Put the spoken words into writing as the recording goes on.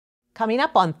Coming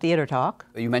up on Theater Talk.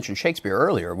 You mentioned Shakespeare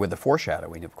earlier with the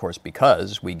foreshadowing, of course,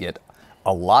 because we get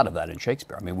a lot of that in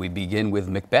Shakespeare. I mean, we begin with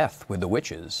Macbeth, with the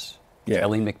witches,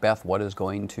 telling Macbeth what is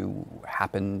going to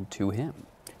happen to him.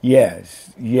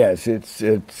 Yes, it's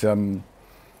too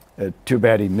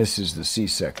bad he misses the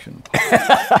C-section.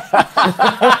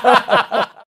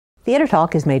 Theater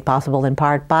Talk is made possible in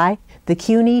part by the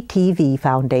CUNY TV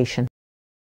Foundation.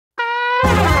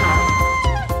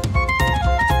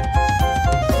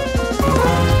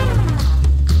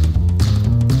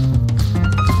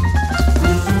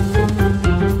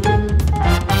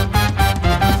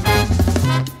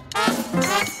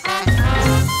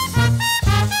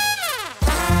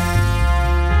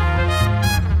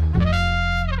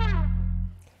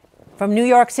 From New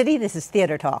York City, this is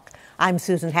Theater Talk. I'm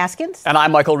Susan Haskins. And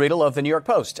I'm Michael Riedel of the New York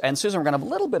Post. And Susan, we're going to have a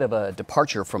little bit of a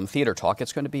departure from Theater Talk.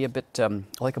 It's going to be a bit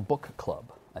like a book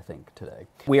club, I think, today.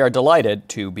 We are delighted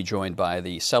to be joined by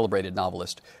the celebrated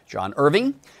novelist John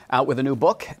Irving, out with a new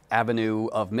book, Avenue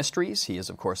of Mysteries. He is,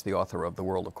 of course, the author of The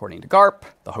World According to Garp,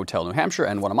 The Hotel New Hampshire,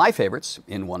 and one of my favorites,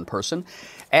 In One Person.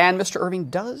 And Mr. Irving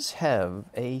does have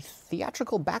a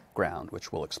theatrical background,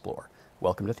 which we'll explore.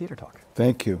 Welcome to Theater Talk.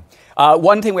 Thank you.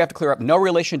 One thing we have to clear up, no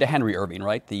relation to Henry Irving,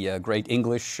 right? The great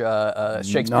English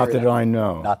Shakespeare. Not that I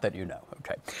know. Not that you know,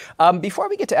 okay. Before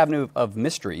we get to Avenue of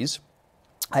Mysteries,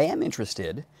 I am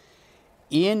interested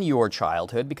in your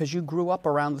childhood because you grew up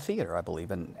around the theater, I believe,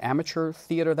 an amateur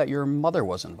theater that your mother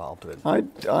was involved with.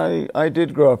 I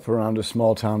did grow up around a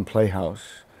small-town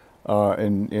playhouse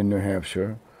in New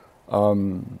Hampshire,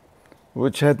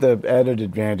 which had the added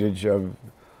advantage of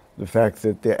the fact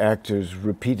that the actors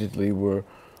repeatedly were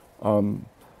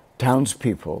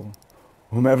townspeople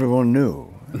whom everyone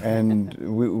knew. And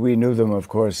we knew them, of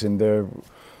course, in their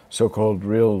so-called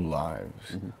real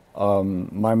lives.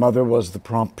 Mm-hmm. My mother was the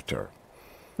prompter,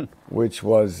 which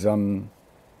was a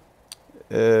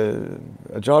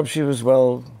job she was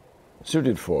well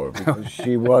suited for, because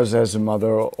she was, as a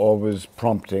mother, always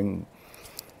prompting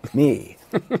me.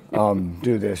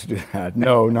 Do this, do that.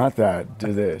 No, not that.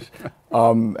 Do this.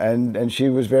 And she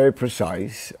was very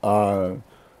precise and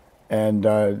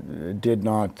did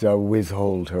not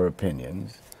withhold her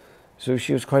opinions. So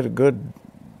she was quite a good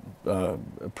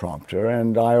prompter.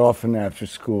 And I often, after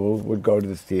school, would go to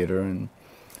the theater and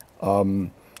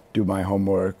do my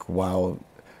homework while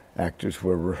actors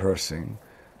were rehearsing.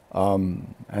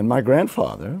 And my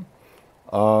grandfather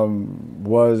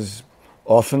was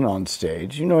often on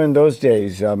stage. You know, in those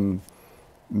days,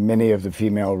 many of the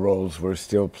female roles were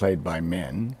still played by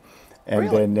men, and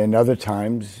then in other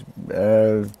times,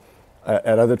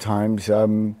 at other times,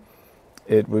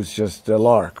 it was just a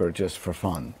lark or just for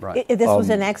fun. Right. This was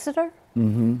in Exeter.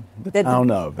 Mm-hmm. The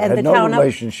town of. It and had the no town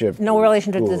relationship. No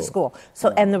relation to school. the school. So,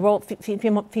 no. And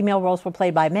the female roles were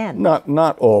played by men.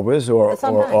 Not always or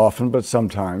often, but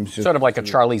sometimes. Sort of like a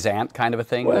Charlie's Aunt kind of a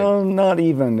thing. Well, not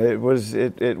even. It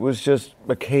was just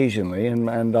occasionally,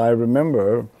 and I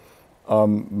remember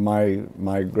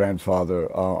my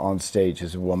grandfather on stage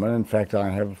as a woman. In fact, I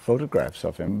have photographs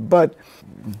of him. But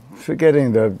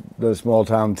forgetting the small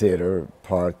town theater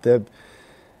part,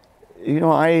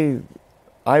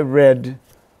 I read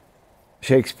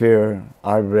Shakespeare,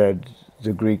 I read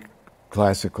the Greek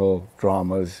classical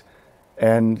dramas,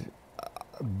 and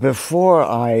before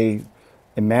I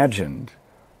imagined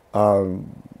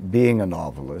being a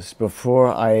novelist,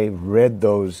 before I read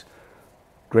those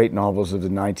great novels of the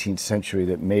 19th century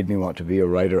that made me want to be a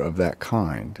writer of that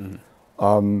kind,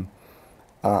 mm-hmm.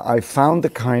 I found the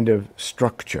kind of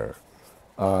structure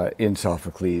in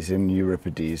Sophocles, in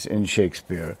Euripides, in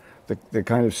Shakespeare, the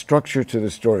kind of structure to the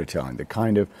storytelling, the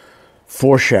kind of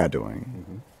foreshadowing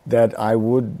mm-hmm. that I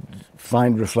would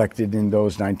find reflected in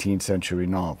those 19th century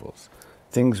novels.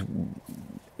 Things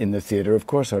in the theater, of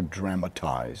course, are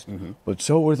dramatized, mm-hmm. but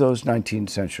so were those 19th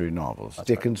century novels. That's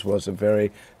Dickens was a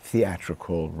very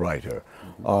theatrical writer.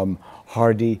 Mm-hmm.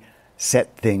 Hardy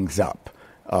set things up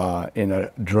in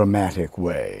a dramatic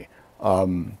way.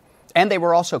 And they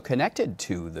were also connected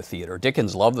to the theater.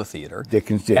 Dickens loved the theater.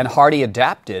 Dickens did. And Hardy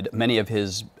adapted many of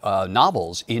his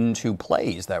novels into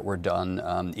plays that were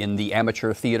done in the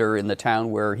amateur theater in the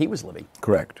town where he was living.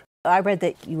 Correct. I read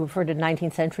that you referred to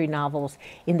 19th century novels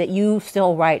in that you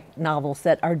still write novels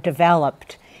that are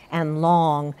developed and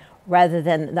long rather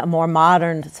than a more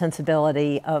modern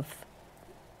sensibility of,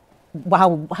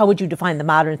 how would you define the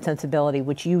modern sensibility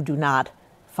which you do not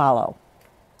follow?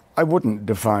 I wouldn't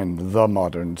define the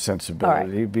modern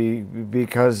sensibility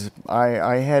because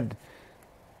I had,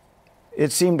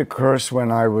 it seemed a curse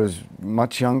when I was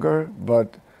much younger,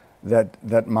 but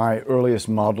that my earliest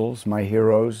models, my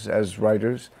heroes as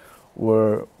writers,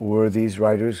 were these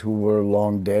writers who were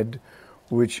long dead,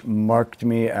 which marked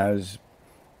me as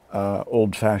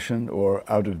old-fashioned or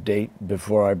out of date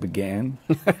before I began.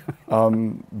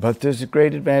 But there's a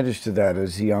great advantage to that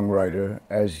as a young writer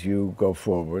as you go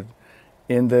forward,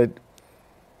 in that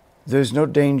there's no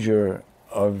danger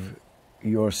of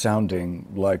your sounding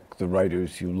like the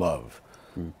writers you love.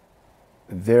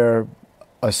 They're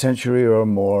a century or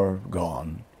more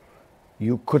gone.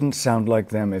 You couldn't sound like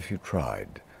them if you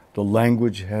tried. The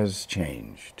language has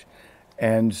changed.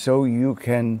 And so you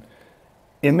can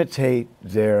imitate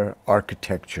their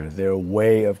architecture, their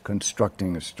way of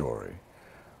constructing a story.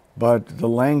 But the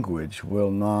language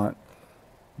will not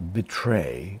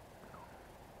betray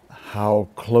how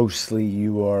closely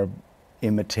you are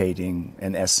imitating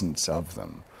an essence of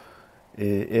them.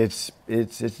 It's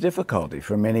difficulty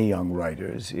for many young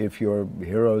writers if your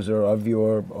heroes are of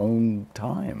your own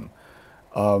time.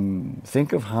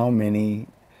 Think of how many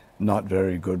not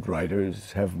very good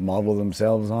writers have modeled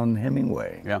themselves on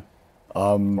Hemingway. Yeah.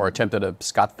 Or attempted a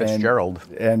Scott Fitzgerald.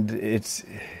 And it's,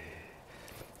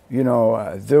 you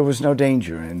know, there was no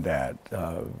danger in that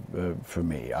for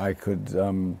me. I could,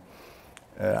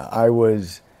 I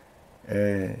was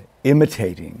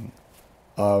imitating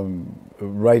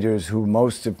writers who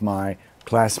most of my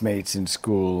classmates in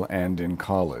school and in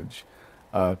college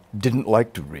didn't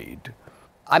like to read.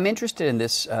 I'm interested in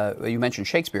this, you mentioned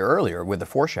Shakespeare earlier with the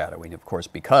foreshadowing, of course,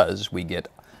 because we get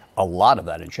a lot of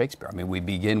that in Shakespeare. I mean, we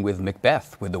begin with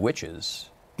Macbeth, with the witches.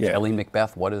 Yeah. Telling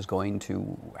Macbeth what is going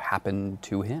to happen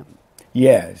to him.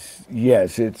 Yes,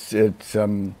 yes, it's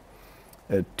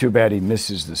too bad he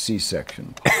misses the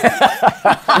C-section.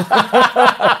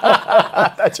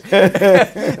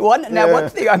 One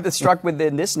thing I'm struck with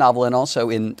in this novel, and also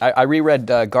I reread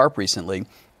Garp recently,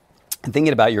 and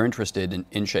thinking about your interest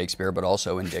in Shakespeare, but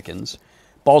also in Dickens.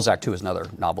 Balzac, too, is another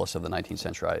novelist of the 19th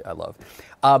century I love.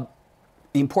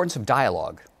 The importance of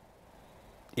dialogue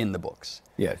in the books.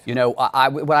 Yes. You know,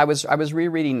 when I was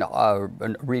rereading,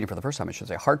 reading for the first time, I should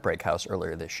say, Heartbreak House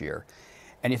earlier this year,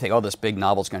 and you think, oh, this big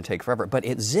novel's going to take forever, but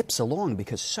it zips along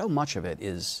because so much of it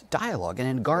is dialogue, and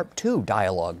in Garp too,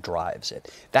 dialogue drives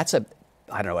it. That's a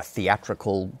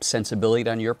theatrical sensibility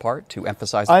on your part to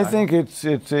emphasize the dialogue? I think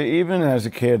it's even as a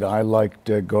kid, I liked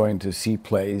going to see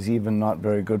plays, even not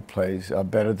very good plays,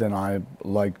 better than I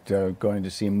liked going to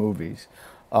see movies.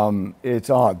 It's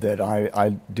odd that I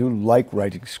do like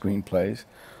writing screenplays.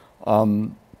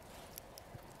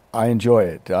 I enjoy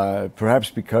it,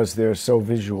 perhaps because they're so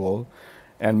visual,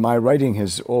 and my writing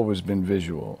has always been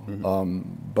visual.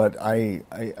 But I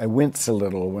wince a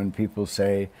little when people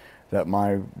say that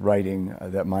my writing,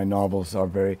 that my novels are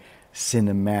very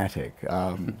cinematic,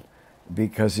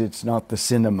 because it's not the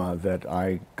cinema that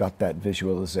I got that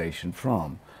visualization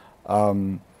from.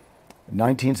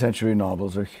 19th century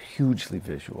novels are hugely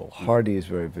visual. Hardy is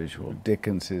very visual.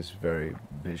 Dickens is very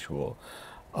visual.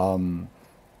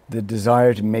 The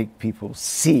desire to make people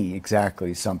see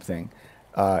exactly something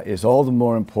is all the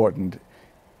more important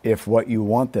if what you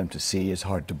want them to see is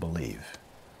hard to believe.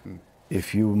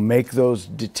 If you make those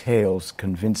details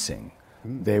convincing,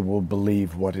 they will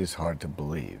believe what is hard to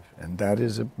believe. And that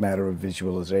is a matter of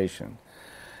visualization.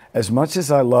 As much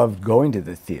as I loved going to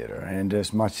the theater, and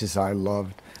as much as I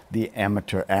loved the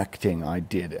amateur acting I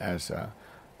did as a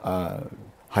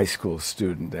high school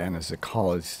student and as a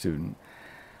college student,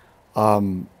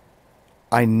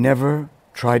 I never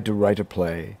tried to write a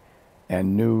play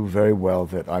and knew very well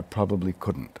that I probably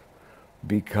couldn't,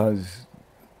 because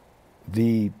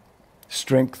the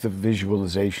strength of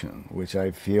visualization, which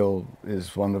I feel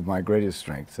is one of my greatest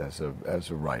strengths as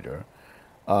a writer,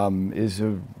 is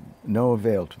of no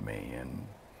avail to me in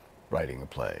writing a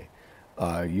play.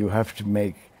 You have to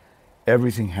make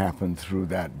everything happen through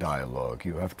that dialogue.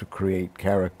 You have to create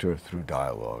character through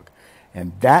dialogue.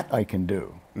 And that I can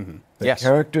do. The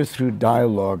character through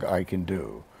dialogue I can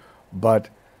do. But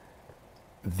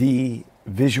the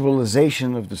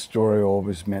visualization of the story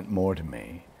always meant more to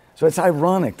me. So it's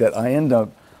ironic that I end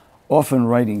up often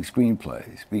writing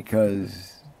screenplays,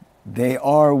 because they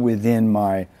are within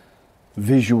my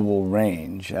visual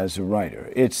range as a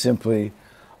writer. It's simply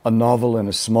a novel in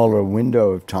a smaller window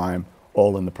of time,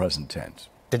 all in the present tense.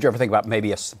 Did you ever think about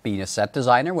maybe being a set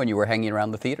designer when you were hanging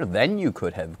around the theater? Then you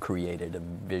could have created a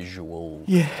visual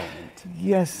component.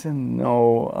 Yes and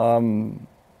no.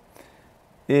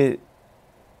 It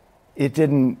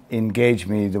didn't engage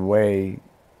me the way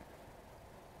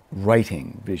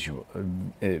writing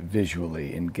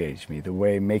visually engaged me, the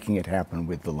way making it happen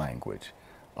with the language.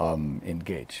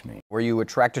 engaged me. Were you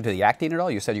attracted to the acting at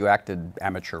all? You said you acted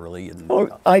amateurly. And, Oh,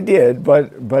 I did,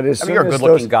 but as I mean, soon you're a as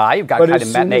good-looking those, guy. You've got but kind as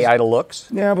of soon matinee as- idol looks.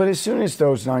 Yeah, but as soon as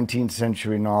those 19th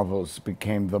century novels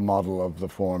became the model of the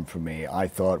form for me, I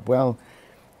thought, well,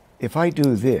 if I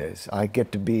do this, I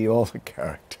get to be all the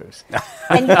characters.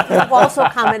 And you've also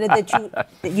commented that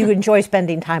you enjoy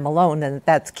spending time alone, and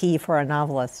that's key for a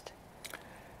novelist.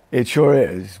 It sure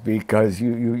is, because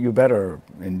you better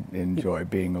enjoy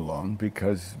being alone,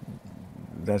 because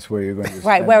that's where you're going to spend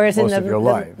Right, whereas most in of your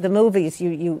life. the movies,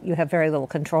 you have very little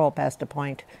control past a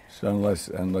point. So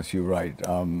unless you write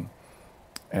and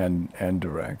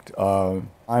direct.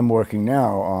 I'm working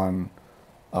now on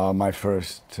my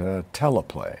first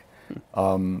teleplay.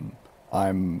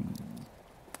 I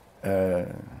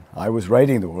was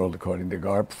writing The World According to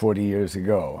Garp 40 years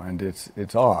ago, and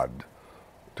it's odd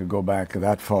to go back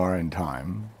that far in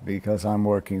time, because I'm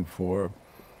working for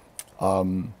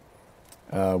Warner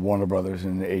Brothers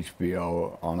and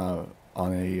HBO on a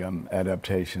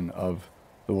adaptation of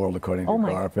The World According to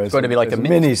Garp. It's going to be like as a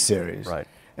mini-series. Right.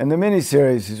 And the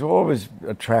miniseries has always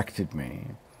attracted me,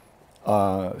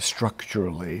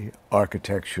 structurally,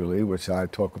 architecturally, which I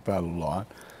talk about a lot.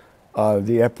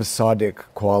 The episodic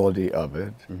quality of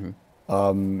it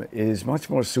is much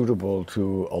more suitable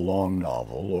to a long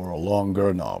novel or a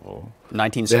longer novel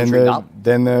 19th century novel.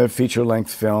 than the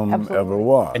feature-length film ever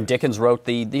was. And Dickens wrote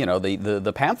the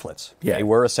pamphlets. Yeah. They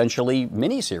were essentially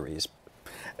miniseries.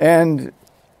 And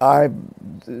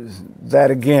that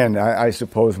again, I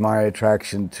suppose my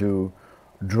attraction to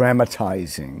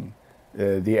dramatizing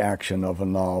the action of a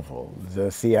novel, the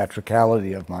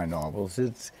theatricality of my novels,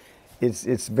 it's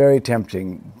very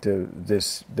tempting to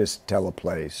this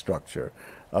teleplay structure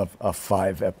of a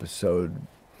 5-episode,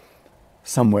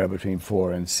 somewhere between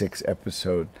 4 and 6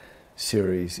 episode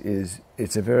series.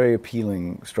 It's a very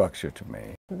appealing structure to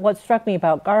me. What struck me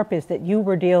about Garp is that you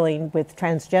were dealing with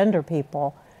transgender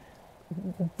people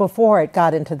before it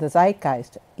got into the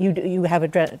zeitgeist. You have a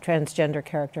transgender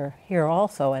character here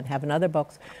also, and have in other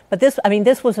books. But this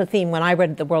was a theme when I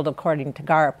read The World According to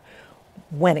Garp,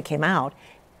 when it came out,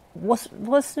 was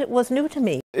new to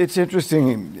me. It's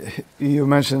interesting you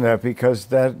mentioned that, because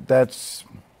that's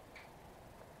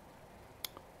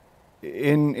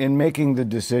in making the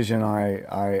decision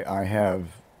I have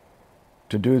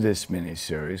to do this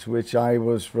miniseries, which I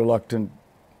was reluctant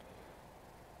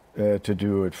to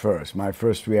do at first. My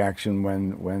first reaction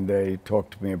when they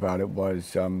talked to me about it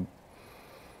was to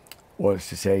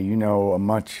say, a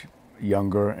much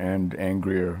younger and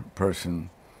angrier person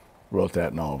wrote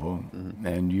that novel,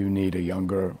 and you need a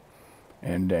younger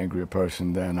and angrier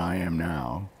person than I am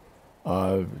now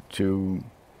to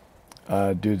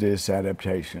do this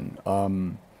adaptation.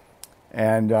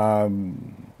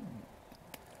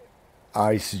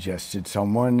 I suggested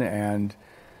someone, and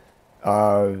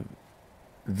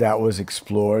that was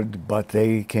explored, but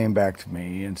they came back to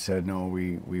me and said, no,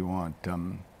 we want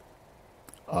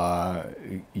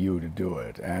you to do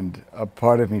it. And a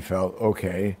part of me felt,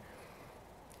 okay.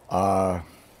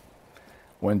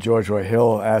 When George Roy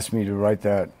Hill asked me to write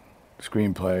that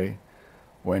screenplay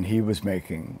when he was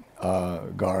making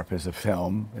Garp as a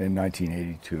film in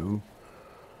 1982,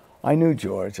 I knew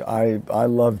George. I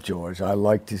loved George. I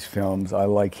liked his films. I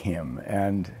like him.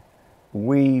 And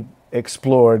we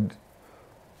explored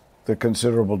the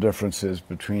considerable differences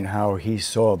between how he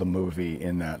saw the movie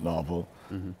in that novel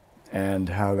and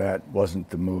how that wasn't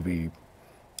the movie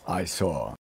I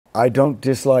saw. I don't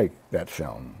dislike that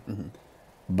film,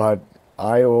 but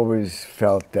I always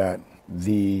felt that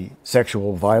the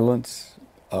sexual violence,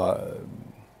 the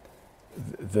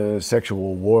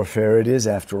sexual warfare, it is,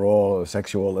 after all, a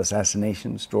sexual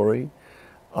assassination story.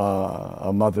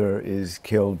 A mother is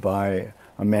killed by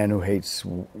a man who hates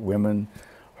women.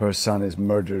 Her son is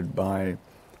murdered by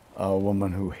a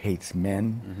woman who hates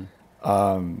men.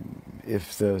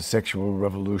 If the sexual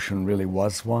revolution really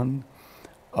was one,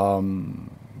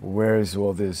 where is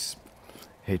all this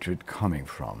hatred coming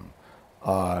from?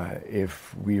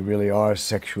 If we really are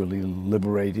sexually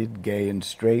liberated, gay and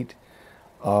straight,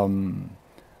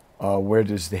 where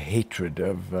does the hatred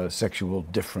of sexual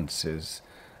differences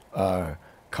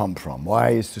come from? Why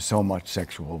is there so much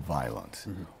sexual violence?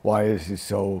 Why is there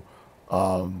so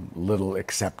little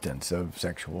acceptance of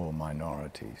sexual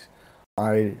minorities?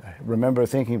 I remember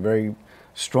thinking very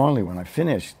strongly when I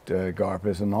finished Garp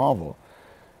as a novel,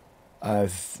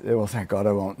 well, thank God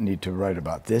I won't need to write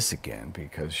about this again,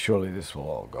 because surely this will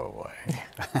all go away.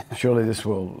 Surely this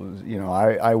will,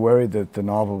 I worried that the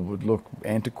novel would look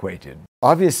antiquated.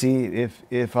 Obviously,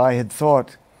 if I had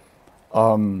thought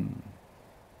all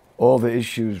the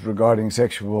issues regarding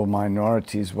sexual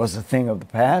minorities was a thing of the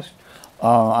past,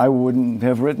 I wouldn't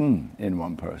have written in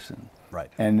one person. Right.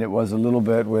 And it was a little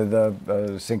bit with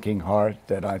a sinking heart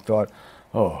that I thought,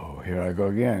 oh, here I go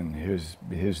again.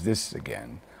 Here's this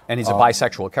again. And he's a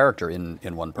bisexual character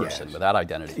in one person, yes. with that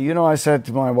identity. You know, I said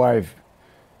to my wife,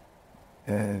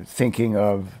 thinking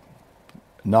of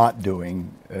not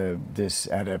doing this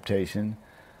adaptation,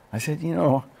 I said, you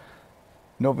know,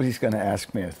 nobody's going to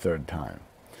ask me a third time.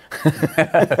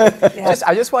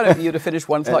 I just wanted you to finish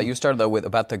one thought. You started, though, with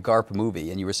about the Garp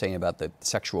movie, and you were saying about the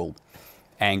sexual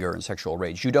anger and sexual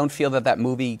rage. You don't feel that that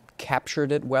movie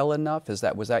captured it well enough? Was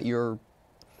that your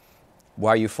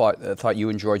why you thought you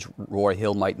and George Roy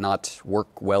Hill might not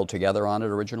work well together on it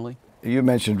originally? You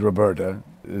mentioned Roberta,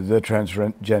 the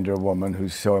transgender woman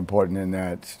who's so important in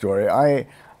that story. I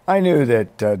knew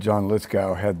that John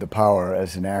Lithgow had the power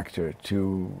as an actor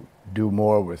to do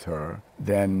more with her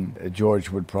than George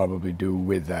would probably do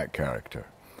with that character,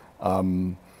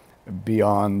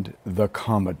 beyond the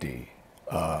comedy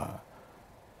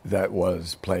that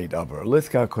was played of her.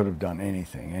 Lithgow could have done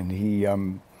anything, and he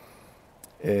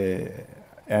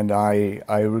and I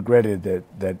regretted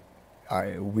that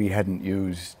we hadn't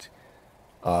used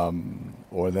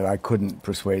or that I couldn't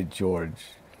persuade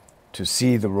George to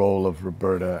see the role of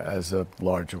Roberta as a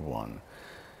larger one.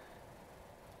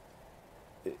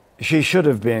 She should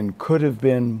have been, could have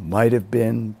been, might have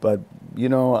been, but, you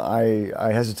know,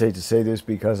 I hesitate to say this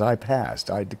because I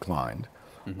passed. I declined.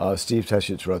 Mm-hmm. Steve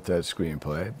Teschitz wrote that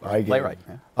screenplay. Playwright.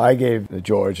 Yeah. I gave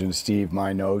George and Steve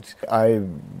my notes. I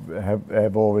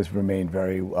have always remained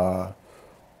very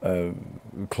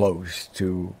close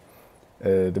to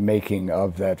the making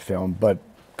of that film, but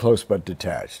close but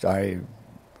detached.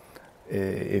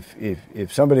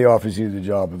 If somebody offers you the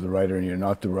job of the writer and you're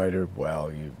not the writer,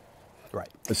 well,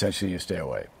 essentially you stay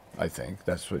away. I think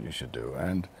that's what you should do.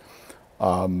 And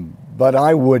but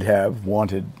I would have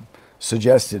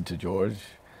suggested to George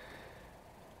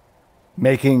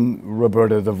making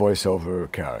Roberta the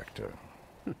voiceover character.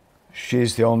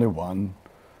 She's the only one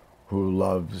who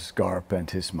loves Garp and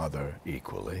his mother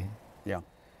equally. Yeah.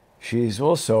 She's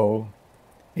also,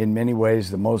 in many ways,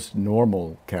 the most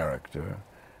normal character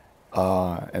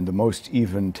and the most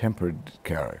even-tempered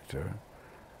character,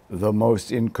 the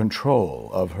most in control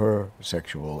of her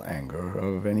sexual anger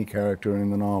of any character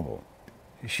in the novel.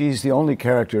 She's the only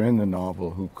character in the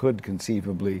novel who could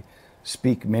conceivably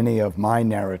speak many of my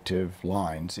narrative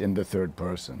lines in the third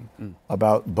person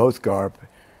about both Garp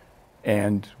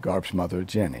and Garp's mother,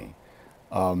 Jenny.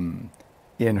 In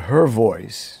her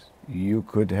voice, you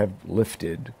could have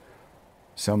lifted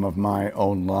some of my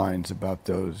own lines about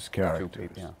those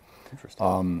characters. Yeah,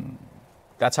 interesting.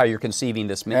 That's how you're conceiving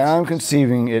this mix? And I'm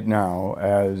conceiving it now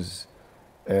as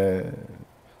the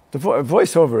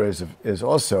voiceover is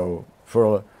also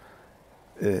for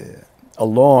a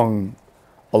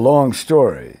long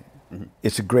story. Mm-hmm.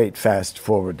 It's a great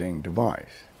fast-forwarding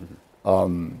device.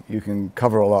 Mm-hmm. You can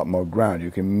cover a lot more ground.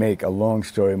 You can make a long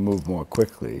story move more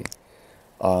quickly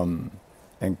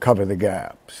and cover the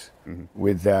gaps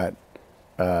with that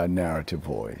narrative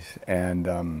voice.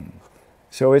 And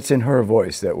so it's in her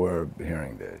voice that we're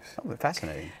hearing this. Oh,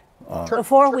 fascinating.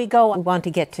 Before we go, I want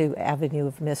to get to Avenue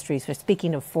of Mysteries. So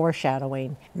speaking of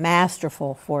foreshadowing,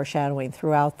 masterful foreshadowing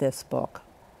throughout this book.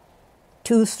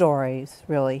 2 stories,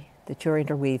 really, that you're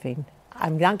interweaving.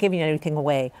 I'm not giving anything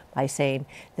away by saying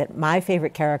that my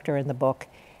favorite character in the book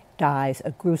dies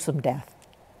a gruesome death,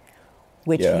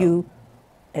 which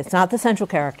it's not the central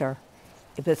character,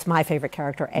 it's my favorite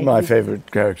character. And my favorite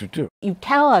character, too. You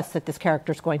tell us that this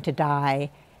character is going to die,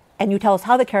 and you tell us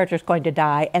how the character is going to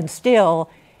die, and still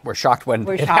we're shocked when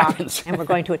it happens. And we're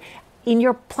going to it. In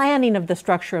your planning of the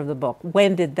structure of the book,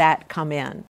 when did that come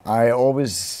in? I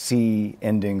always see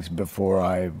endings before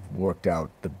I've worked out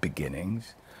the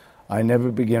beginnings. I never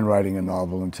begin writing a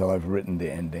novel until I've written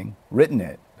the ending. Written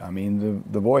it. I mean,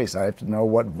 the voice. I have to know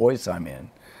what voice I'm in.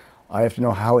 I have to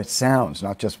know how it sounds,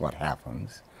 not just what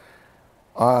happens.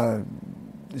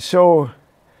 So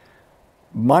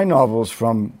my novels,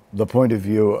 from the point of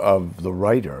view of the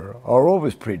writer, are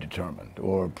always predetermined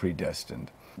or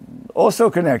predestined. Also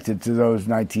connected to those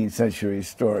 19th century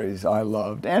stories I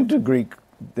loved, and to Greek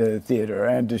theater,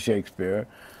 and to Shakespeare.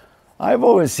 I've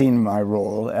always seen my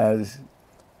role as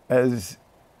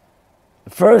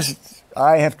first,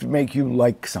 I have to make you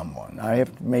like someone. I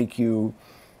have to make you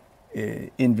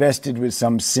invested with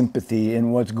some sympathy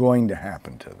in what's going to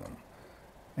happen to them.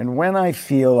 And when I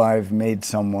feel I've made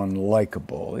someone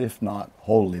likable, if not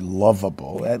wholly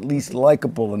lovable, at least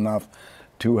likable enough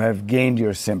to have gained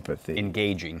your sympathy.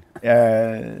 Engaging.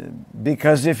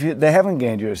 Because if they haven't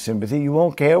gained your sympathy, you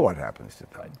won't care what happens to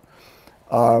them.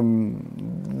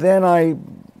 Then I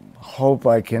hope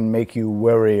I can make you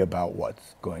worry about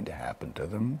what's going to happen to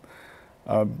them,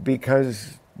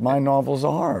 because my novels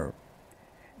are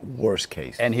worst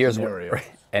case scenarios.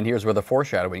 And here's where the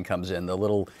foreshadowing comes in, the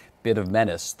little bit of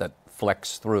menace that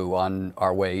flecks through on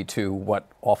our way to what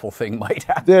awful thing might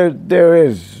happen. There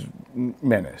is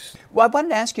menace. Well, I wanted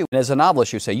to ask you, as a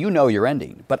novelist, you say you know your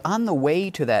ending, but on the way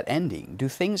to that ending, do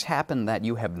things happen that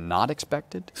you have not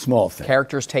expected? Small things.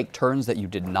 Characters take turns that you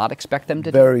did not expect them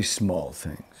to do? Very small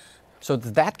things. So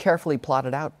that carefully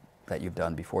plotted out that you've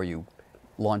done before you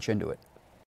launch into it?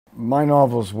 My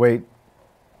novels wait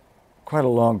quite a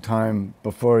long time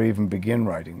before I even begin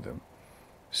writing them,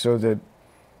 so that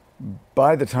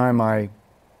by the time I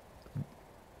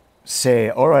say,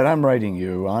 all right, I'm writing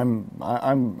you,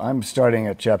 I'm starting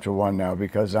at chapter 1 now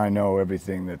because I know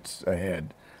everything that's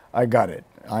ahead. I got it.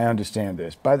 I understand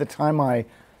this. By the time I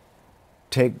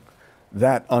take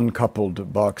that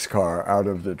uncoupled boxcar out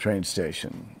of the train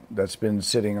station that's been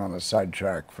sitting on a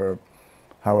sidetrack for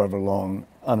however long,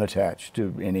 unattached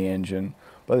to any engine,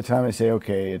 by the time I say,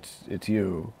 okay, it's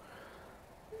you,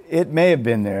 it may have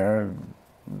been there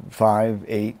 5,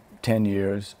 8, 10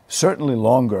 years, certainly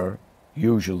longer,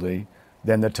 usually,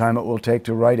 than the time it will take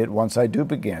to write it once I do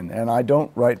begin. And I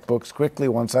don't write books quickly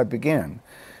once I begin.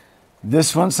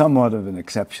 This one's somewhat of an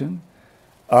exception,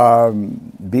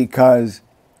 because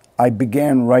I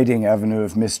began writing Avenue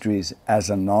of Mysteries as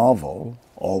a novel,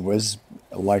 always,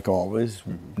 like always,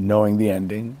 knowing the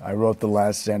ending. I wrote the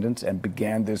last sentence and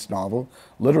began this novel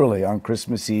literally on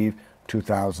Christmas Eve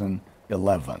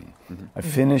 2011. I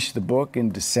finished the book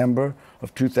in December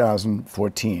of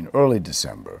 2014, early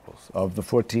December. Of the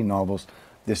 14 novels,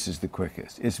 this is the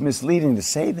quickest. It's misleading to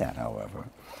say that, however,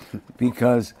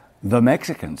 because the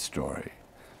Mexican story,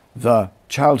 the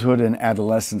childhood and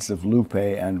adolescence of Lupe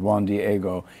and Juan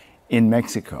Diego in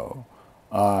Mexico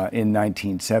in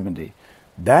 1970,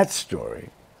 that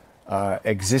story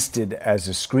existed as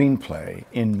a screenplay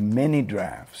in many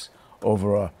drafts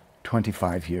over a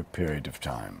 25-year period of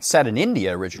time. Set in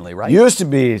India originally, right? Used to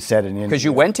be set in India. Because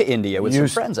you went to India with some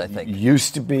friends, I think.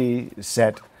 Used to be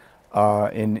set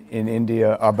in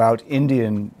India about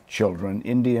Indian children,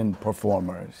 Indian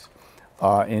performers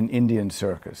in Indian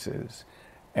circuses.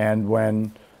 And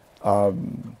when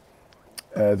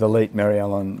the late Mary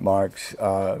Ellen Mark's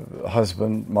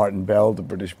husband, Martin Bell, the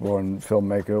British-born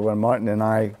filmmaker, when Martin and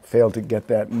I failed to get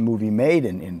that movie made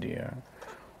in India,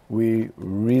 we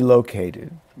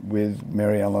relocated with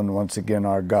Mary Ellen, once again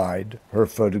our guide, her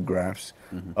photographs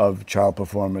of child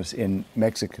performers in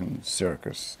Mexican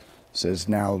circuses,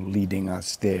 now leading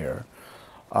us there.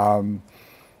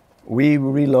 We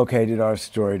relocated our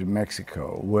story to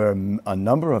Mexico, where a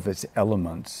number of its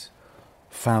elements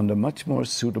found a much more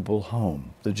suitable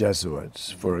home. The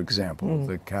Jesuits, for example,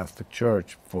 the Catholic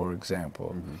Church, for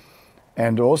example.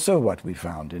 And also what we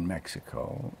found in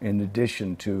Mexico, in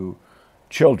addition to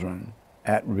children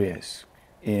at risk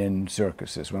in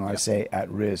circuses. When I say at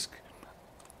risk,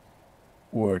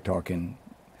 we're talking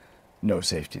no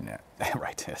safety net.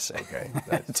 Right, yes. Okay,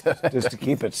 just to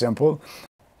keep it simple.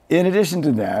 In addition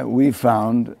to that, we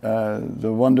found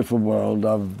the wonderful world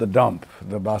of the dump,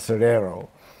 the basurero,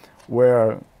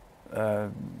 where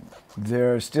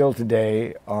there still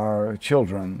today are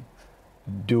children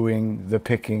doing the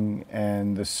picking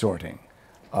and the sorting,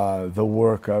 the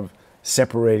work of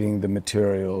separating the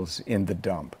materials in the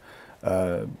dump,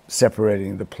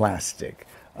 separating the plastic,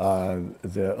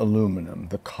 the aluminum,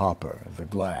 the copper, the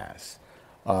glass,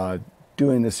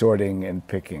 doing the sorting and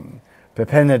picking.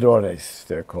 Pepenadores,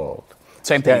 they're called.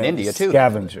 Same thing in India, too.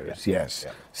 Scavengers, yes.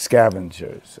 Yeah.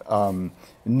 Scavengers.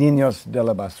 Niños de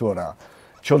la basura,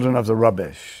 children of the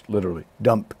rubbish, literally,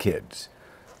 dump kids.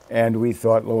 And we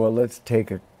thought, well, let's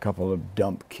take a couple of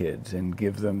dump kids and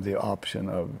give them the option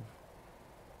of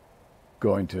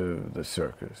going to the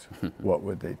circus. What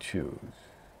would they choose?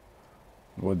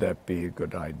 Would that be a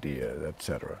good idea,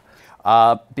 etc.?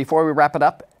 Before we wrap it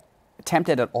up,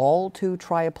 tempted at all to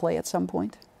try a play at some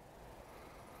point?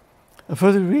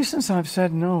 For the reasons I've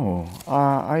said, no.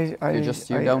 I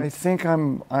think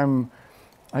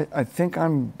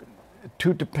I'm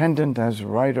too dependent as a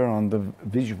writer on the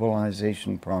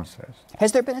visualization process.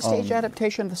 Has there been a stage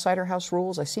adaptation of the Cider House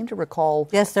Rules? I seem to recall.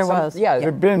 Yes, there was. Yeah,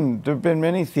 there've been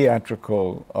many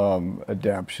theatrical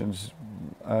adaptations.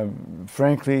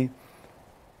 Frankly,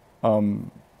 the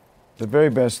very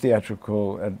best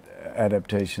theatrical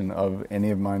adaptation of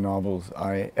any of my novels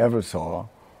I ever saw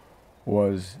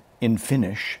was in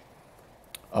Finnish,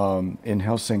 in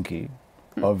Helsinki,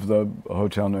 of the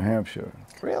Hotel New Hampshire.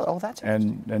 Really? Oh, that's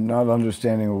and not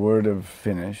understanding a word of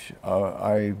Finnish,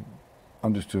 I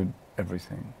understood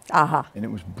everything. Aha. And it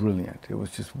was brilliant. It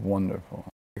was just wonderful.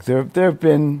 There have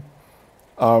been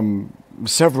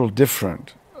several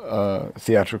different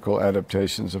theatrical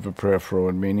adaptations of A Prayer for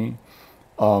Owen Meany,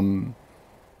 and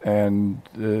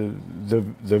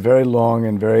the very long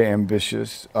and very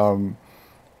ambitious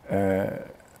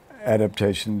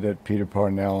adaptation that Peter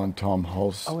Parnell and Tom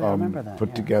Hulse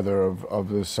put together of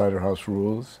the Cider House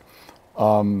Rules.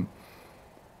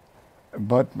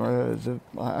 But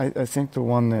I think the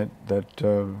one that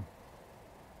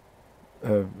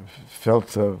felt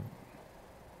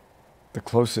the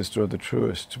closest or the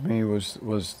truest to me was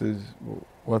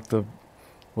what the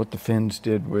Finns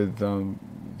did with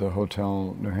the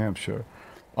Hotel New Hampshire,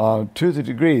 to the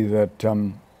degree that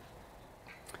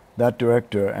that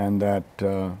director and that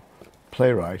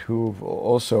playwright, who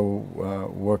also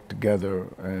worked together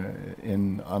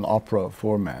in an opera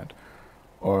format,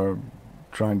 are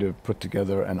trying to put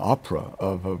together an opera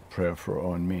of A Prayer for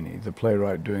Owen Meany. The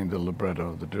playwright doing the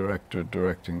libretto, the director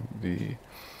directing the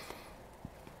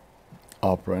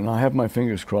opera. And I have my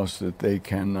fingers crossed that they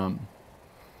can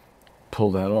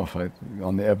pull that off.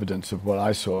 On the evidence of what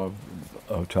I saw of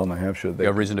Hotel New Hampshire, You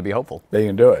have reason to be hopeful. They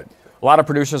can do it. A lot of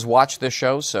producers watch this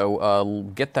show, so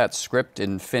get that script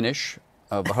in Finnish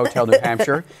of Hotel New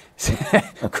Hampshire.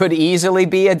 Could easily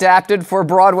be adapted for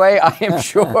Broadway, I am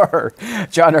sure.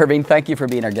 John Irving, thank you for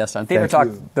being our guest on Theater Talk.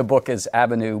 The book is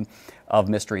Avenue of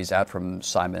Mysteries, out from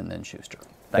Simon & Schuster.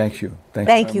 Thank you.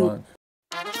 Thank you. Much.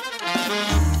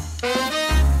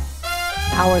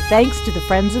 Our thanks to the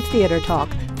Friends of Theater Talk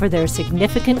for their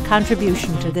significant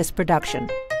contribution to this production.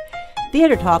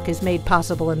 Theater Talk is made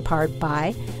possible in part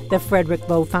by the Frederick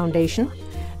Lowe Foundation,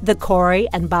 the Corey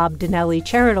and Bob Dinelli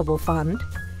Charitable Fund,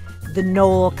 the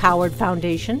Noel Coward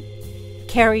Foundation,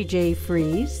 Carrie J.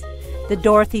 Fries, the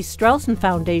Dorothy Strelson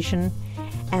Foundation,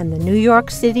 and the New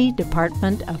York City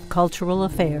Department of Cultural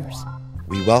Affairs.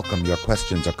 We welcome your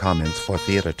questions or comments for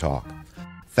Theater Talk.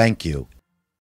 Thank you.